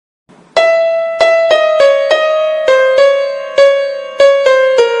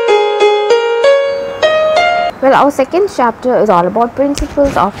Well, our second chapter is all about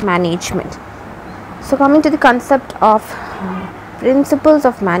principles of management. So coming to the concept of principles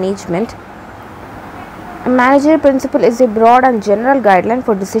of management, a managerial principle is a broad and general guideline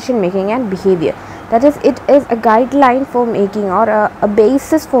for decision making and behavior. That is, it is a guideline for making or a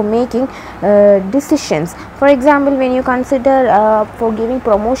basis for making decisions. For example, when you consider for giving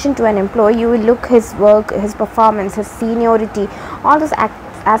promotion to an employee, you will look his work, his performance, his seniority, all this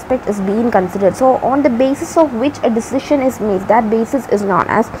aspect is being considered. So on the basis of which a decision is made, that basis is known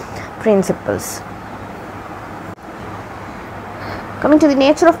as principles. Coming to the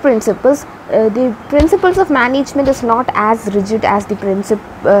nature of principles, the principles of management is not as rigid as the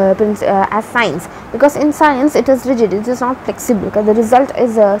as science, because in science it is rigid, it is not flexible, because the result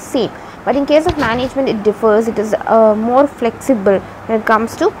is same. But in case of management it differs, it is more flexible when it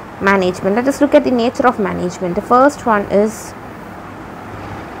comes to management. Let us look at the nature of management. The first one is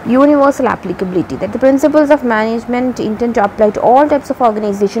universal applicability, that the principles of management intend to apply to all types of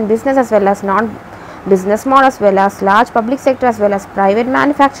organization, business as well as non-business small as well as large, public sector as well as private,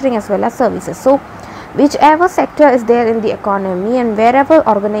 manufacturing as well as services. So whichever sector is there in the economy and wherever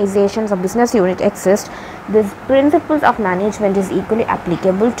organizations or business unit exist, these principles of management is equally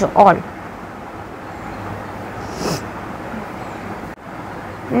applicable to all.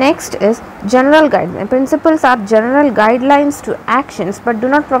 Next is general guidelines. Principles are general guidelines to actions but do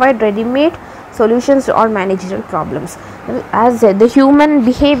not provide ready-made solutions to all managerial problems. As the human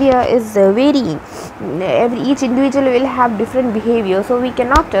behavior is varying, each individual will have different behavior, so we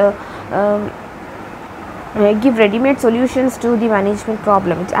cannot give ready-made solutions to the management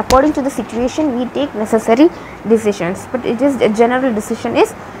problem. It's according to the situation we take necessary decisions, but it is a general decision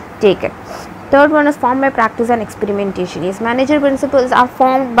is taken. Third one is formed by practice and experimentation. Yes, managerial principles are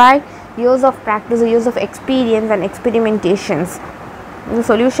formed by years of practice, years of experience and experimentations. The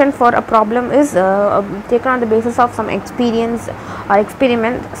solution for a problem is taken on the basis of some experience or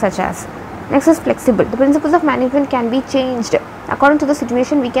experiment such as. Next is flexible. The principles of management can be changed according to the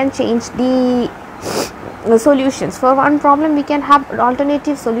situation. We can change the solutions. For one problem we can have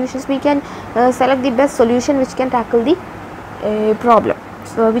alternative solutions. We can select the best solution which can tackle the problem,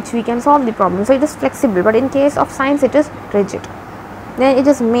 so which we can solve the problem. So it is flexible. But in case of science it is rigid. Then it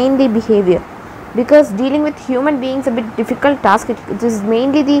is mainly behavior, because dealing with human beings a bit difficult task. It is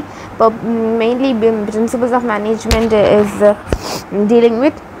mainly the principles of management is dealing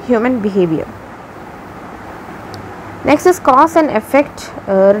with human behavior. Next is cause and effect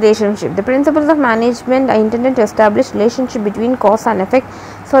relationship. The principles of management are intended to establish relationship between cause and effect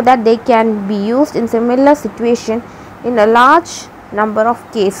so that they can be used in similar situation in a large number of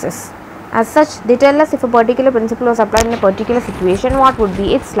cases. As such, they tell us if a particular principle was applied in a particular situation, what would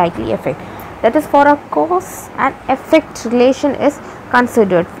be its likely effect. That is, for a cause and effect relation is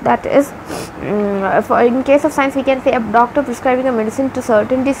considered. That is, in case of science we can say a doctor prescribing a medicine to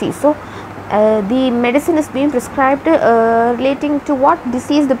certain disease. So the medicine is being prescribed relating to what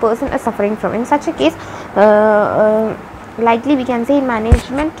disease the person is suffering from. In such a case, likely we can say in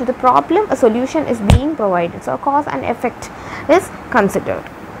management to the problem a solution is being provided. So cause and effect is considered.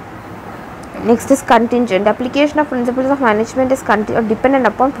 Next is contingent. The application of principles of management is dependent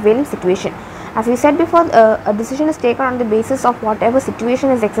upon prevailing situation. As we said before, a decision is taken on the basis of whatever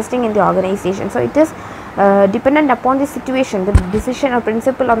situation is existing in the organization. So it is dependent upon the situation. The decision or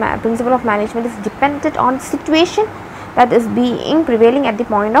principle of management is dependent on the situation that is being prevailing at the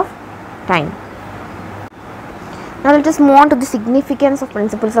point of time. Now let us move on to the significance of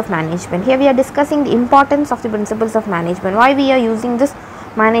principles of management. Here we are discussing the importance of the principles of management. Why we are using this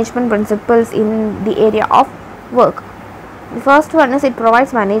management principles in the area of work. The first one is it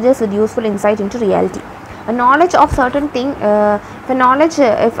provides managers with useful insight into reality. A knowledge of certain thing,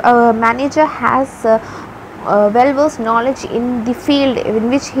 if a manager has well-versed knowledge in the field in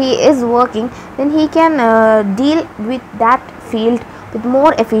which he is working, then he can deal with that field with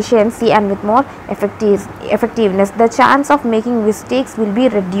more efficiency and with more effectiveness. The chance of making mistakes will be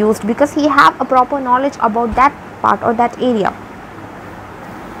reduced because he have a proper knowledge about that part or that area.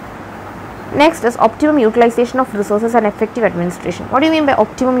 Next is optimum utilization of resources and effective administration. What do you mean by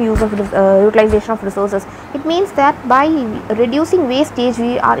optimum use of utilization of resources? It means that by reducing wastage,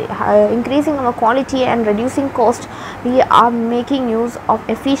 we are increasing our quality and reducing cost. We are making use of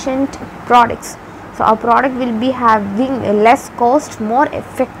efficient products. So our product will be having less cost, more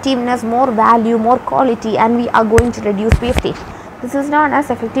effectiveness, more value, more quality, and we are going to reduce wastage. This is known as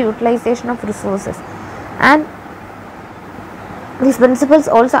effective utilization of resources. And These principles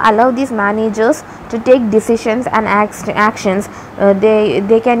also allow these managers to take decisions and actions.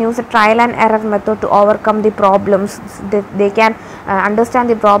 They can use a trial and error method to overcome the problems. They can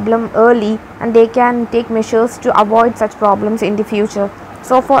understand the problem early, and they can take measures to avoid such problems in the future.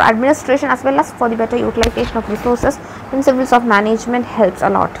 So for administration as well as for the better utilization of resources, principles of management helps a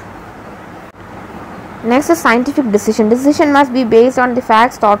lot. Next is scientific decision. Decision must be based on the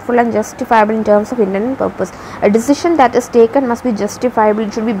facts, thoughtful and justifiable in terms of intent and purpose. A decision that is taken must be justifiable.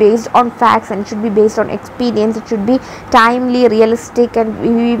 It should be based on facts, and it should be based on experience. It should be timely, realistic, and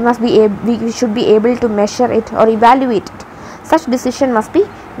we should be able to measure it or evaluate it. Such decision must be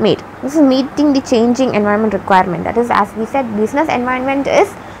made. This is meeting the changing environment requirement. That is, as we said, business environment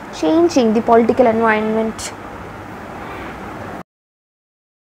is changing, the political environment